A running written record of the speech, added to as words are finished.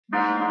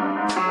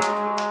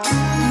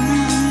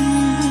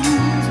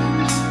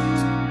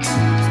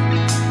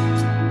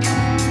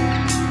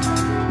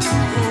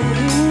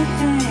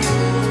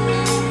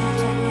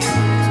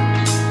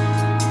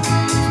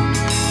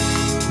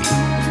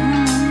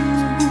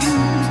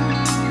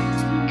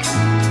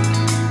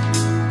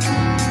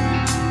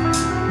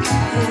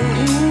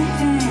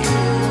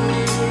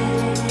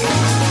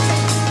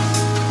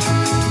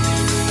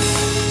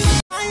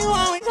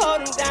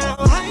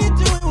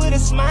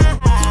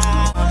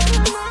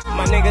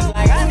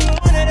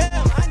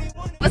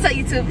What's up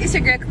YouTube, it's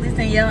your girl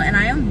Yo, and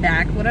I am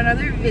back with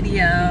another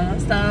video.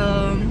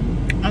 So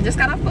I just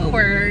got off of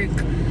work,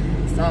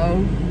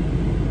 so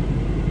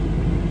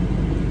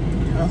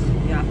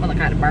yeah, I feel like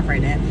I had a barf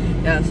right now.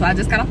 Yeah, so I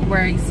just got off of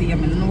work. You see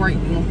I'm in the work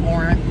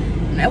uniform,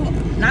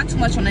 not too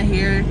much on the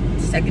hair.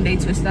 Second day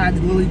twisted, I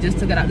literally just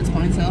took it out the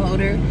ponytail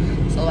holder,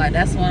 so like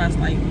that's why I was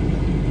like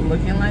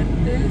looking like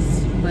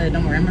this. But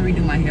don't worry, I'm gonna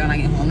redo my hair when I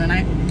get home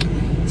tonight.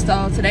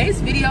 So today's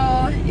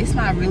video, it's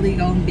not really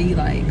gonna be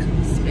like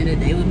spend a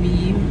day with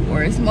me,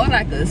 or it's more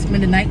like a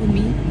spend a night with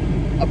me,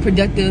 a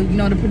productive, you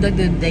know, the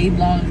productive day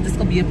vlog. This is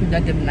gonna be a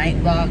productive night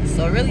vlog.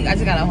 So really I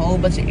just got a whole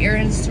bunch of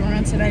errands to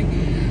run tonight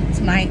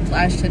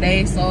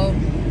 /today. So,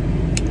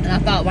 and I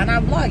thought, why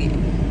not vlog it?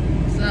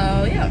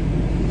 So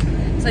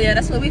yeah,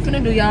 that's what we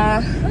finna do,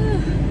 y'all.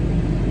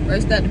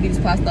 First up, the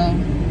beach pasta.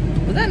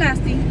 Was that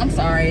nasty? I'm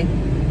sorry.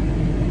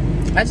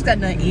 I just got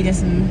done eating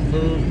some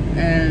food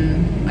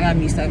and I got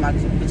meat stuck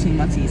between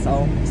my teeth,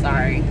 so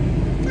sorry.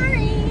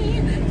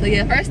 So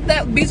yeah, first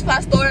up, beach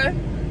supply store.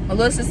 My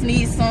little sis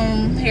needs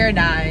some hair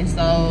dye,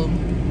 so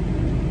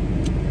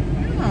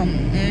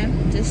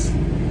man, just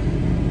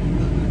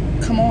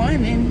come on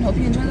and hope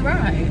you enjoy the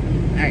ride.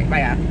 All right, bye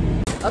y'all.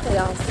 Okay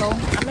y'all, so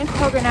I'm in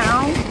Kroger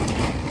now.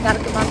 Gotta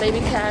get my baby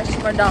Cash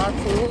for dog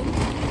food.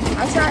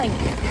 I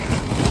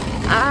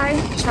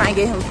try and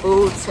get him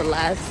food to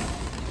last.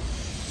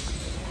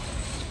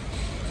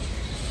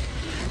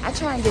 I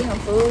try and get him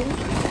food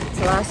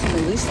to last him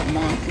at least a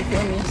month, you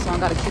feel me? So I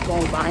gotta keep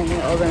on buying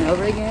it over and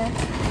over again.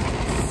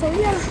 So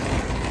yeah,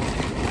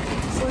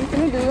 that's what we're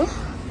gonna do.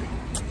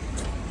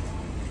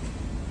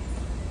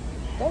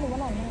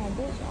 31 on mine,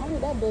 bitch. I don't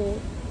need that big.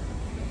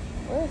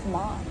 Where's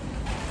mine?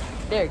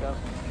 There you go.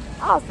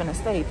 I was finna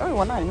say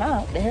 $31.99.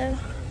 What the hell?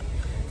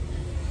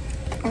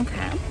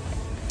 Okay.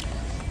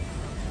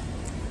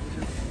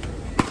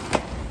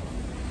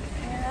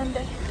 And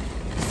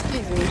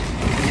excuse me.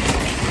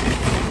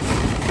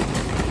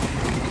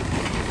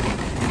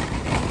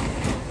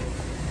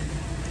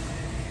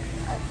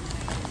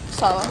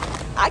 So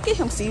I get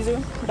him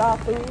Caesar dog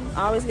food.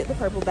 I always get the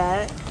purple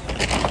bag,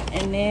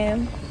 and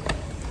then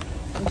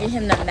get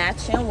him the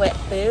matching wet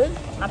food.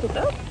 I picked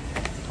up.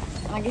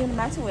 I get him the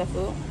matching wet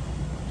food,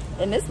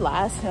 and this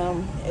lasts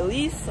him at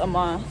least a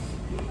month.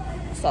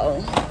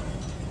 So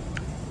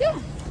yeah.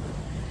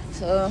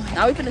 So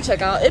now we finna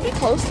check out. It'd be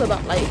close to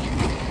about like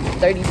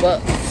 30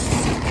 bucks.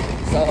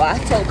 So I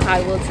told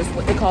Kyla to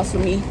split the cost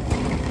with me.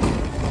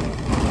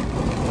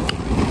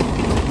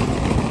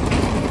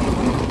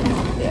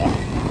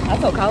 I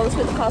told Kyla to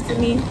split the cost with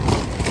me,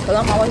 because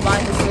I'm always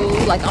buying his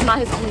food. Like, I'm not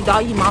his only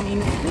doggy mommy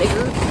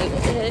nigger. Like,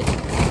 what the heck?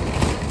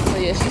 So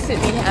yeah, she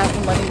sent me half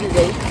the money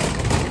today.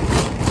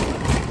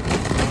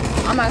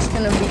 I'm actually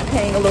gonna be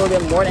paying a little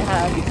bit more than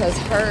half, because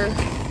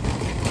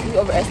we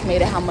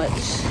overestimated how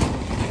much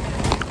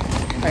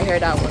her hair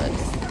dye was.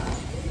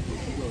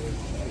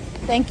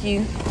 Thank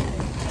you.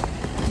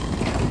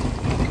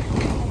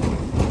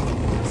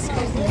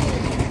 Excuse me.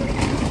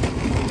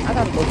 I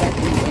gotta go back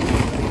in.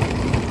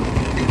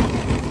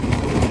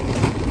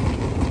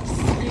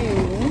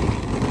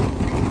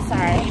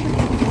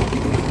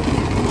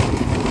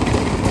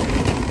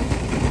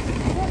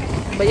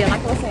 But yeah,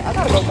 like I was saying, I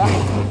gotta go back.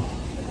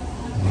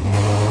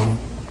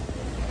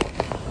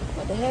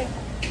 What the heck?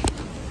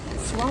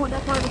 What's wrong with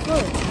that part of the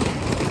foot?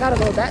 I gotta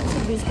go back to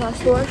the beach supply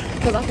store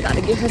because I forgot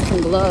to get her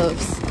some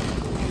gloves.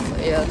 So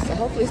yeah, so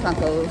hopefully it's not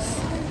those.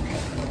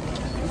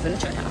 I'm finna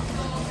check out.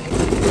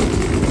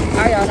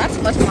 Alright y'all, not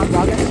too much of my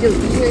vlogging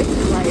skills here.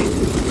 Like,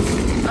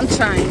 I'm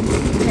trying,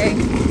 okay?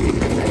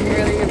 I'm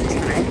really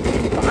trying.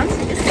 But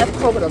honestly, it's left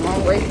COVID a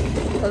long way,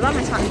 because I've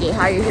been trying to get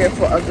hired here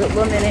for a good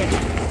little minute.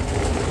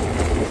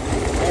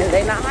 And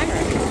they not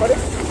hiring, but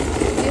it's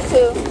you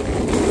too.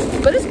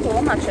 But it's cool,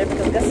 I'm not tripping,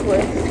 because guess what?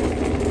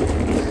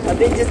 A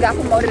bitch just got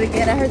promoted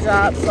again at her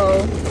job,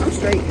 so I'm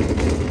straight.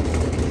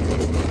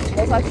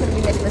 Most likely to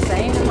be making the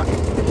same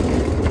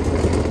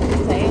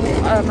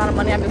amount of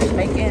money I've been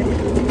making.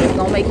 It's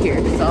gonna make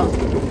here, so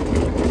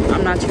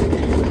I'm not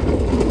tripping.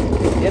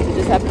 Yep, it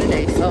just happened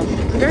today, so I'm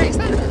very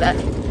excited about that.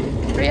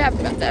 Pretty happy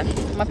about that.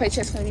 My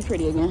paycheck's gonna be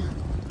pretty again,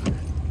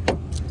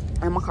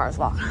 and my car's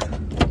locked.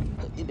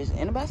 Bitch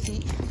in the back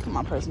seat. Put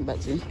my purse in the back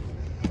too.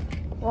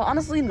 Well,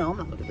 honestly, no, I'm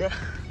not gonna do that.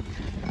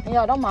 And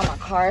y'all, don't mind my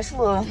car. It's a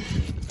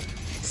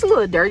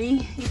little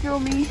dirty. You feel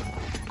me?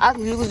 I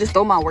usually just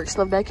throw my work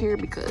stuff back here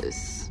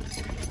because,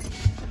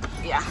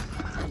 yeah.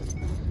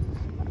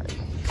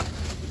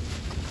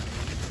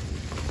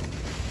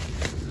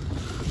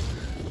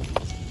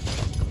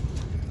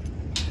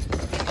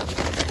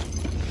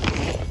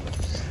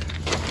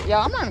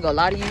 Y'all, I'm not gonna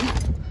lie to you.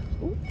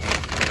 Ooh.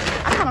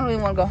 I don't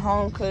really want to go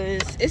home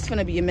because it's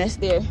gonna be a mess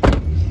there.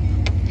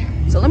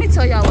 So let me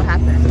tell y'all what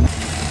happened.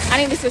 I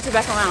need to switch it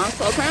back around.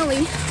 So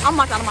apparently, I'm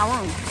locked out of my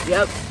room.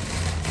 Yep.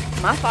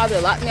 My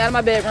father locked me out of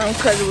my bedroom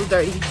because it was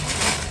dirty.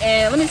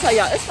 And let me tell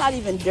y'all, it's not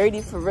even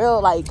dirty for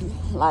real, like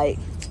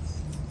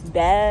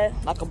bad,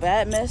 like a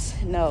bad mess.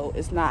 No,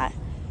 it's not.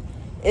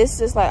 It's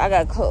just like I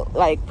got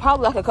like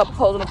probably like a couple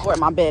clothes on the floor in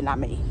my bed not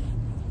made.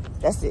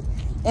 That's it.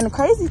 And the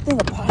crazy thing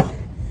about,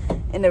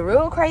 and the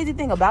real crazy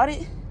thing about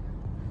it,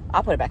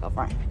 I'll put it back up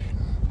front.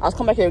 I was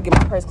coming back here to get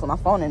my purse, put my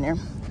phone in there.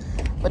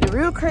 But the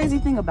real crazy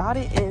thing about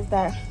it is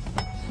that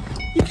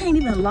you can't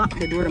even lock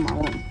the door to my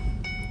room.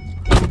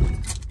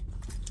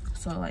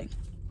 So like,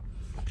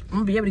 I'm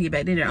gonna be able to get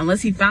back there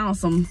unless he found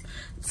some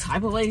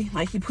type of way,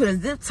 like he put a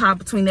zip tie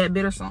between that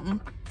bit or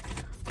something.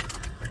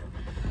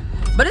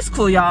 But it's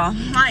cool, y'all.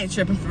 I ain't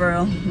tripping for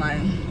real.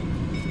 Like,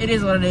 it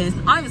is what it is.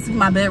 I even sleep in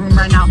my bedroom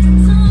right now.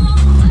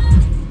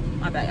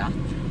 My bad, y'all.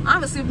 I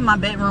even sleep in my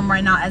bedroom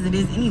right now as it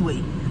is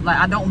anyway. Like,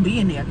 I don't be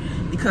in there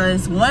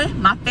because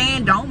one, my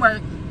fan don't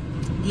work.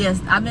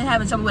 Yes, I've been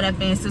having trouble with that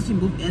fan since we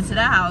moved into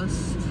the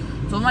house.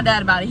 Told my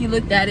dad about it. He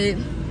looked at it.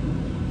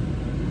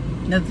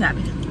 Nothing's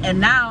happened. And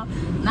now,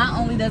 not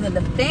only doesn't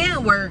the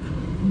fan work,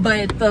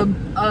 but the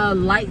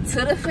light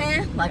to the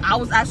fan, like I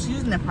was actually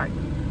using that part.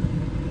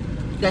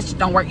 That shit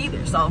don't work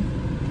either. So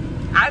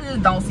I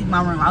just don't sleep in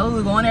my room. I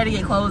literally go in there to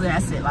get clothes and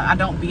that's it. Like I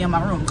don't be in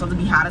my room because it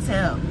be hot as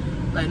hell.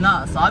 Like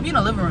nah. So I'll be in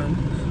the living room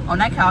on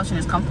that couch and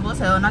it's comfortable as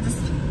hell. And I just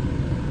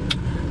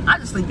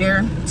sleep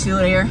there, chill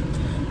there.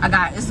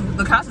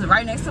 The couch is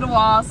right next to the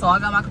wall, so I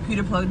got my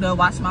computer plugged up,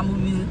 watching my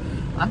movies,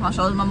 watch my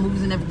shows, my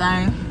movies and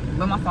everything.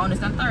 But my phone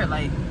is not there.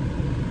 Like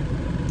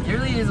it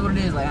really is what it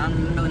is. Like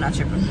I'm really not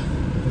tripping.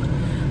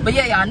 But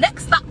yeah, y'all.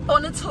 Next stop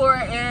on the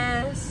tour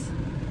is.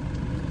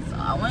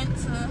 I went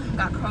to,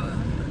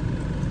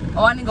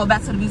 oh, I need to go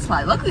back to the beauty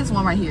supply. Luckily, it's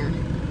one right here.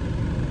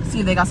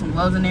 See if they got some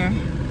gloves in there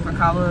for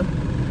Kava.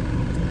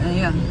 And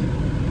yeah.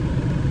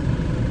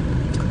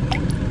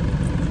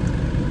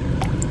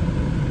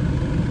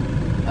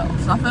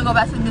 So I'm gonna go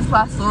back to the beauty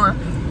supply store,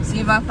 see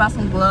if I can find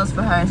some gloves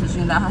for her so she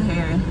can dye her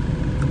hair.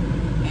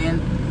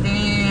 And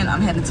then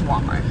I'm heading to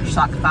Walmart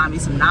so I can find me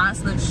some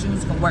non-slip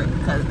shoes for work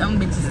because them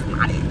bitches is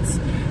not it.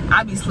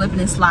 I be slipping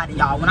and sliding,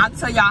 y'all. When I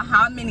tell y'all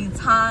how many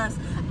times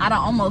I done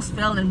almost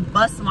fell and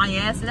busted my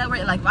ass in that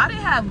way. Like if I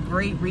didn't have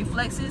great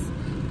reflexes, it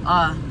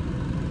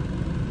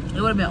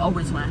would have been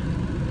over twin.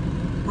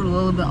 Would have a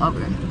little bit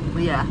over.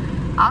 But yeah,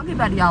 I'll get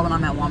back to y'all when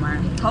I'm at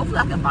Walmart. Hopefully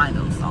I can find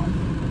those. So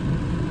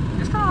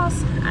just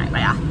cross. Alright,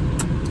 bye y'all.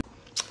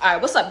 Alright,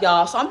 what's up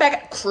y'all? So I'm back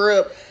at the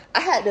crib.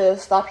 I had to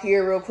stop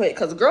here real quick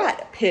because the girl had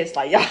to piss.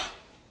 Like y'all,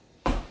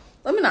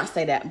 let me not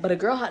say that, but a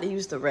girl had to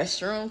use the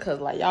restroom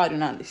because like y'all do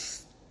not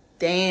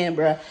understand,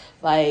 bruh.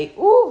 Like,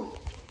 ooh.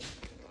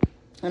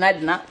 And I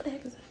did not, what the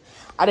heck is that?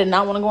 I did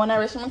not want to go in that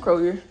restroom in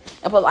Kroger.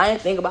 And plus, I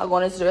didn't think about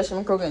going into the restroom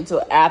in Kroger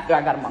until after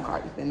I got in my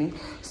car, you feel me?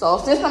 So,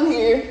 since I'm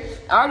here,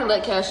 I already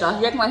let Cash out.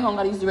 He acting like home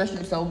gotta use the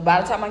restroom. So,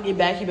 by the time I get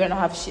back, he better not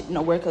have shit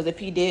nowhere. Because if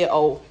he did,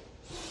 oh,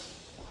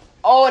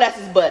 that's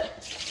his butt.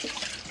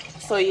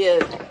 So, yeah.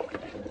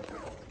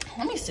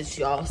 Let me sit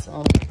y'all.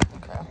 So,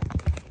 okay.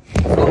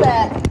 Let's go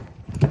back.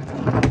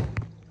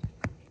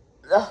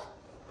 Ugh.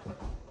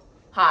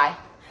 Hi.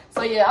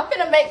 So yeah, I'm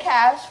finna make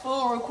Cash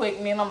food real quick,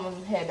 and then I'm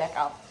gonna head back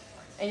out.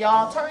 And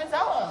y'all, turns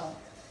out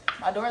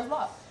my door is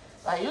locked.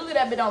 Like usually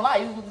that bit don't lock.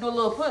 You do a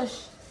little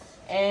push,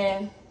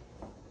 and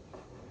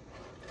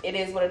it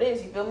is what it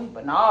is. You feel me?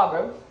 But nah,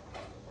 bro,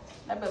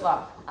 that bit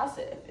locked. I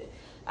said it.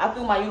 I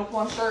threw my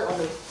uniform shirt on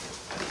the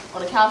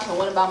couch and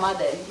went about my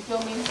day. You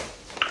feel me?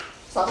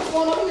 So I'm just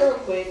going over here real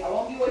quick. I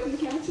won't be waiting the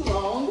camera too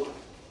long.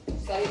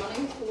 Just gotta get my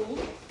name food.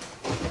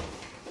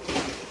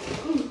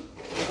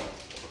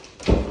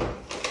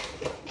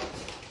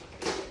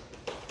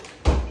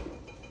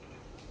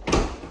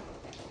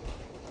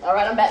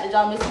 Alright, I'm back. Did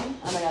y'all miss me?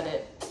 I think I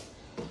did.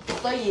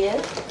 So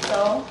yeah,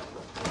 so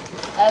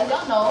as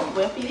y'all know,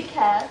 when feeding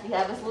Cash, we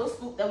have this little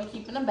scoop that we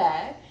keep in the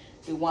bag.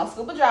 Do 1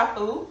 scoop of dry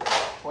food.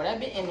 Pour that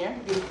bit in there.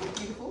 Beautiful,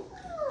 beautiful.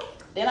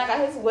 Then I got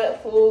his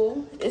wet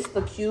food. It's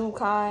the cube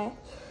kind.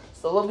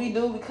 So what we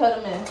do, we cut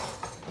it in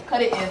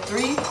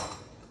 3.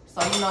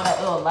 So you know that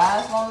it'll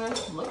last longer.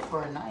 Look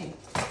for a knife.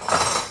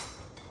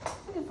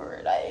 Looking for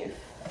a knife.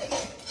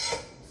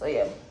 So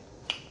yeah,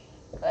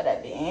 cut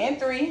that bit in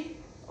 3,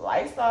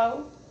 like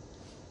so.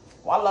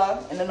 Voila.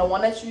 And then the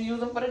one that you're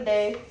using for the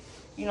day,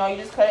 you know, you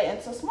just cut it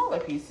into smaller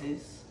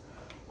pieces.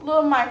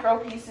 Little micro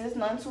pieces,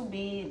 nothing too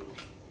big.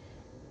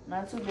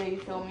 Not too big, you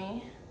feel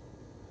me?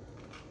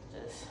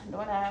 Just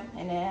doing that.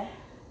 And then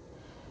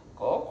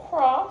go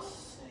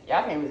across.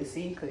 Y'all can't really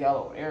see because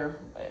y'all over there,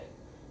 but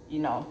you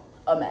know,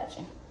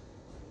 imagine.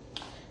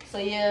 So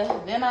yeah,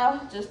 then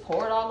I'll just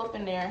pour it all up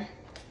in there.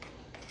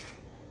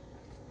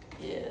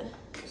 Yeah,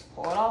 just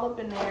pour it all up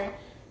in there.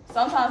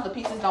 Sometimes the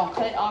pieces don't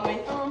cut all the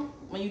way through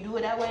when you do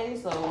it that way.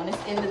 So when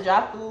it's in the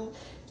dry food,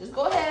 just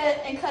go ahead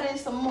and cut in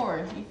some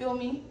more. You feel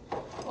me?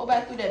 Go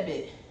back through that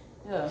bit.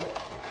 Yeah.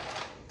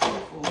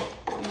 Beautiful.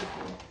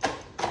 Beautiful.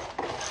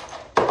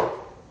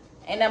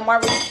 that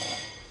Marvel.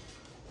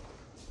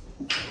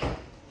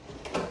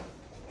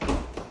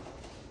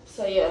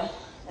 So yeah,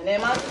 and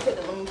then I'm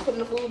putting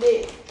the food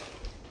in.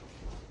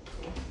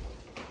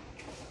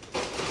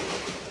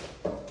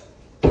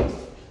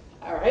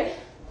 All right,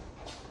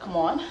 come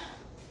on,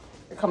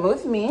 you're coming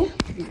with me.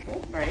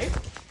 Right.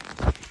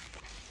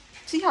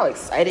 See how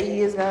excited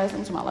he is, guys? Let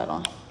me turn my light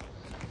on.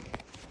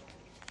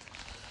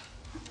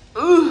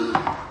 Ooh.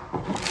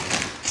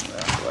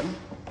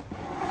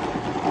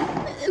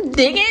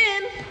 Dig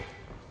in.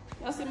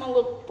 Y'all see my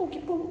little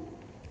pookie poo?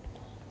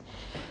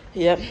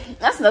 Yep.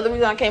 That's another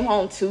reason I came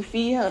home to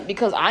feed him,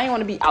 because I didn't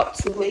want to be out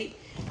too late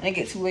and it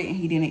get too late and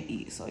he didn't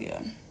eat. So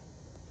yeah.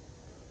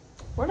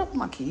 Where'd I put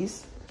my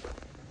keys?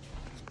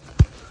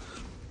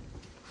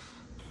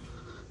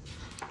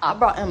 I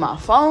brought in my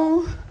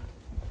phone.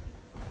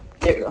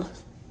 There we go.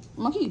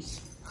 My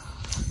keys.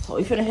 So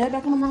we finna head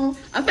back on the road.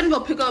 I'm finna go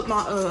pick up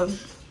my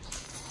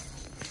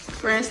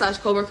friend slash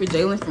coworker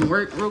Jalen from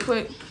work real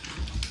quick,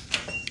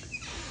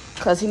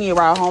 cause he need a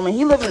ride home and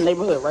he live in the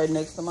neighborhood right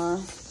next to mine.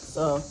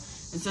 So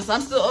and since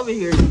I'm still over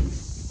here,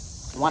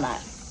 why not?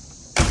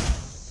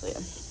 So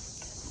yeah,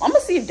 I'm gonna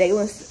see if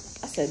Dalen.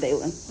 I said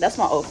Dalen. That's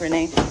my old friend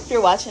name. If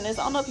you're watching this,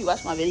 I don't know if you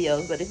watch my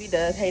videos, but if he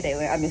does, hey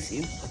Dalen, I miss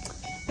you.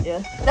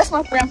 Yeah, that's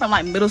my friend from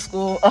like middle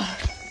school.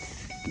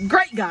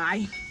 Great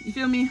guy. You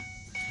feel me?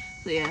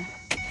 So yeah,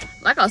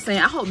 like I was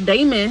saying, I hope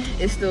Damon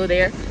is still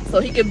there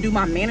so he can do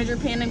my manager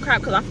pin and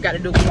crap, because I forgot to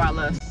do it before I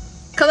left.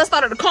 Because I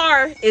started the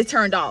car, it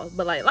turned off.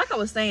 But like I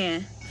was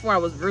saying before I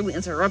was really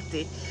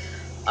interrupted,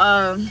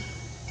 I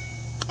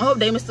hope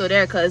Damon's still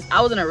there because I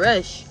was in a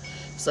rush.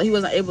 So he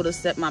wasn't able to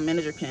set my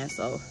manager pin.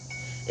 So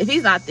if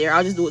he's not there,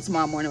 I'll just do it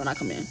tomorrow morning when I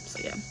come in. So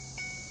yeah,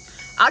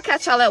 I'll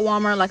catch y'all at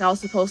Walmart like I was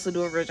supposed to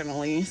do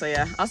originally. So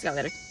yeah, I'll see y'all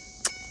later.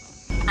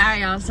 All right,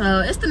 y'all.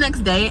 So it's the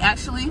next day,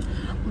 actually.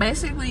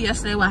 Basically,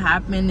 yesterday what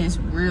happened, this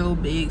real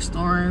big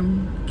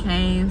storm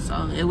came,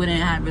 so it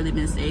wouldn't have really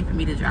been safe for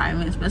me to drive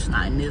in, especially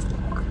not in this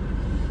car.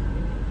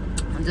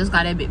 I just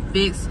got that bit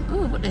fixed.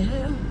 Ooh, what the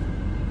hell?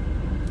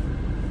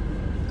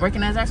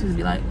 Working as actually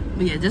be like,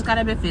 but yeah, just got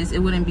that bit fixed. It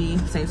wouldn't be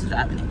safe to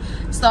drive in it.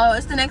 So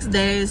it's the next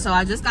day, so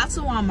I just got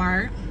to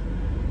Walmart,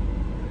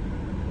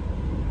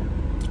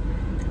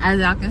 as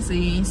y'all can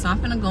see. So I'm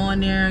gonna go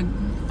in there,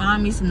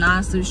 find me some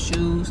non-slip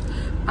shoes.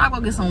 Probably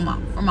go get some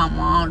for my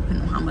mom,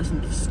 depending on how much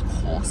this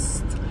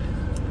cost.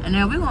 And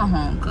then we go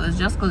home, cause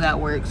Jessica's at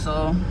work,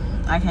 so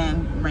I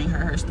can bring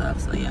her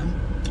stuff. So yeah.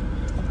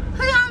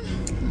 So yeah,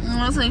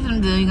 let's say some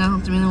good. You gotta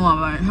come to me in the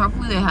Walmart.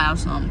 Hopefully they have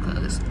some,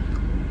 cause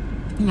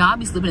y'all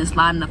be slipping and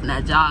sliding up in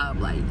that job,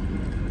 like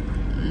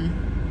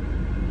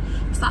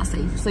it's not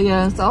safe. So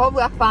yeah, so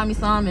hopefully I can find me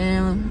some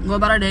and go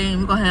about our day,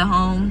 and we go head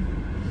home.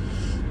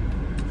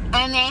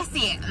 And that's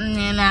it. And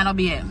then that'll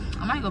be it.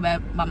 I might go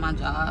back by my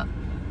job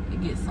to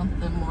get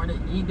something more to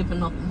eat,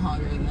 depending on if I'm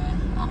hungry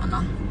again. I don't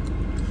know.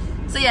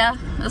 So yeah,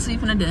 let's see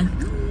what I'm gonna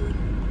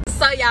do.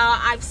 So y'all,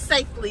 I've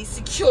safely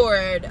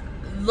secured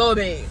the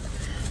bag.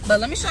 But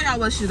let me show y'all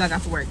what shoes I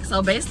got for work.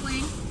 So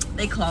basically,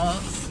 they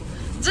clogs.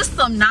 Just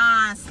some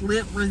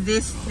non-slip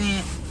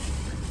resistant,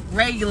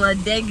 regular,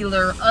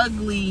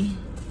 ugly,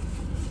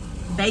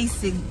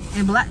 basic,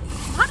 and black.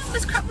 Why does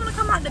this crap wanna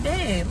come out the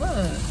bed?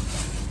 Look.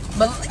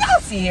 But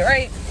y'all see it,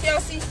 right? Y'all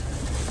see?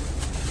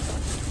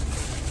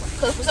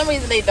 Because for some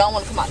reason they don't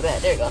want to come out the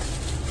bed. There you go.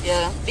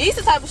 Yeah, these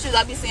are the type of shoes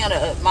I be seeing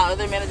my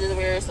other managers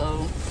wear.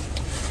 So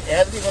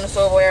yeah, other people in the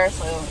store wear.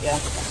 So yeah,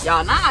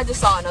 y'all. Now I just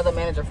saw another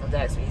manager from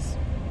Zaxby's.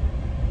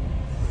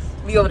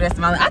 We over there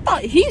smiling. I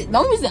thought the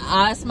only reason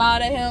I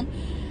smiled at him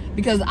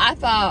because I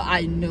thought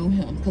I knew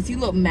him because he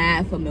looked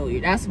mad familiar.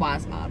 That's why I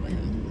smiled at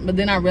him. But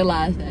then I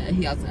realized that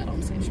he also had on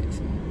the same shoes.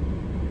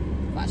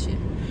 Wow, shit.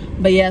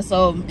 But yeah,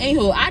 so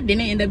anywho, I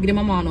didn't end up getting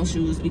my mom those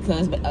shoes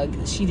because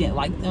she didn't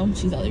like them.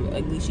 She thought they were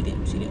ugly. She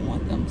didn't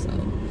want them. So,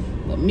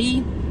 but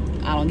me,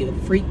 I don't give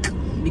a freak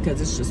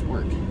because it's just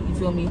work. You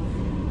feel me?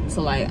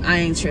 So like, I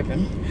ain't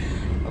tripping.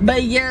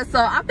 But yeah, so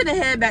I'm gonna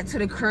head back to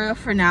the crib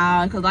for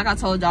now because like I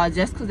told y'all,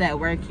 Jessica's at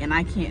work and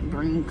I can't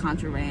bring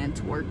contraband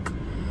to work.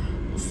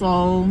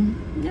 So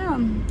yeah,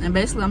 and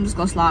basically I'm just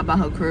gonna slide by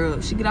her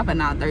crib. She get off at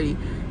 9:30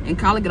 and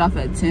Kyla get off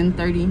at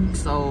 10:30,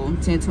 so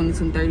 10:20,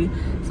 10:30.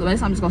 So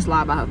basically I'm just gonna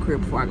slide by her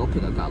crib before I go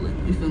pick up Kyla.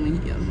 You feel me?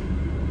 Yeah.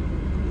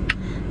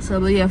 So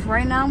but yeah, for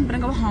right now I'm gonna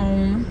go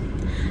home.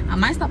 I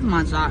might stop at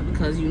my job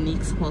because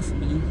Unique's supposed to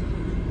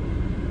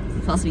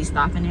be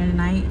stopping there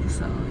tonight.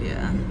 So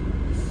yeah,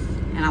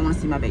 and I want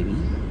to see my baby.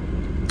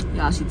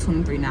 Y'all, she's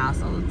 23 now,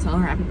 so tell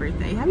her happy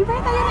birthday. Happy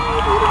birthday,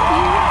 Unique!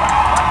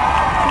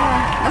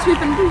 Yeah, that's what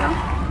we're finna do, y'all.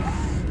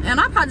 And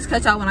I'll probably just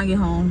catch y'all when I get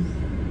home.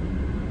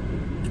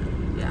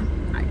 Yeah,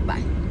 all right,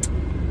 bye.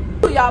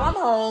 Y'all, I'm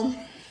home.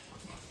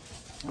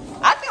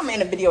 I think I'm gonna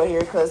end a video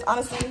here because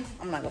honestly,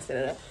 I'm not gonna set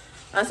it up.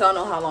 Honestly, I don't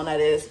know how long that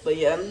is, but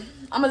yeah,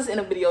 I'm gonna just end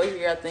a video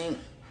here. I think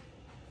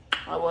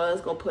I was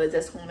gonna put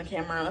Jessica on the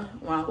camera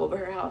when I go over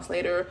her house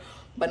later,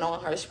 but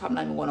knowing her, she probably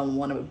not even gonna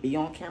want to be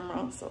on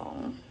camera.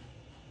 So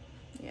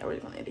Yeah, we're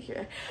gonna end it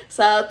here.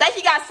 So thank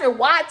you guys for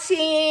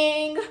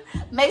watching.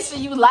 Make sure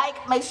you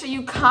like, make sure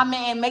you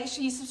comment, and make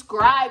sure you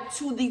subscribe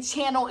to the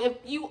channel if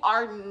you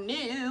are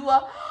new.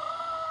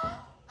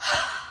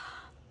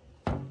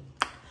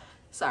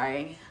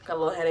 Sorry, got a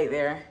little headache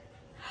there.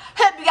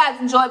 Hope you guys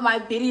enjoyed my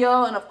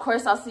video, and of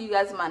course I'll see you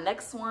guys in my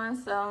next one.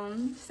 So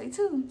stay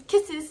tuned.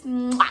 Kisses.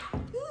 Mwah.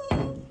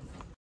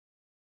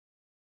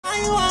 How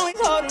you always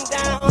hold them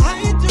down? How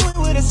you do it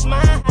with a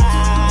smile?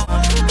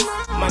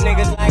 My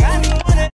niggas like I need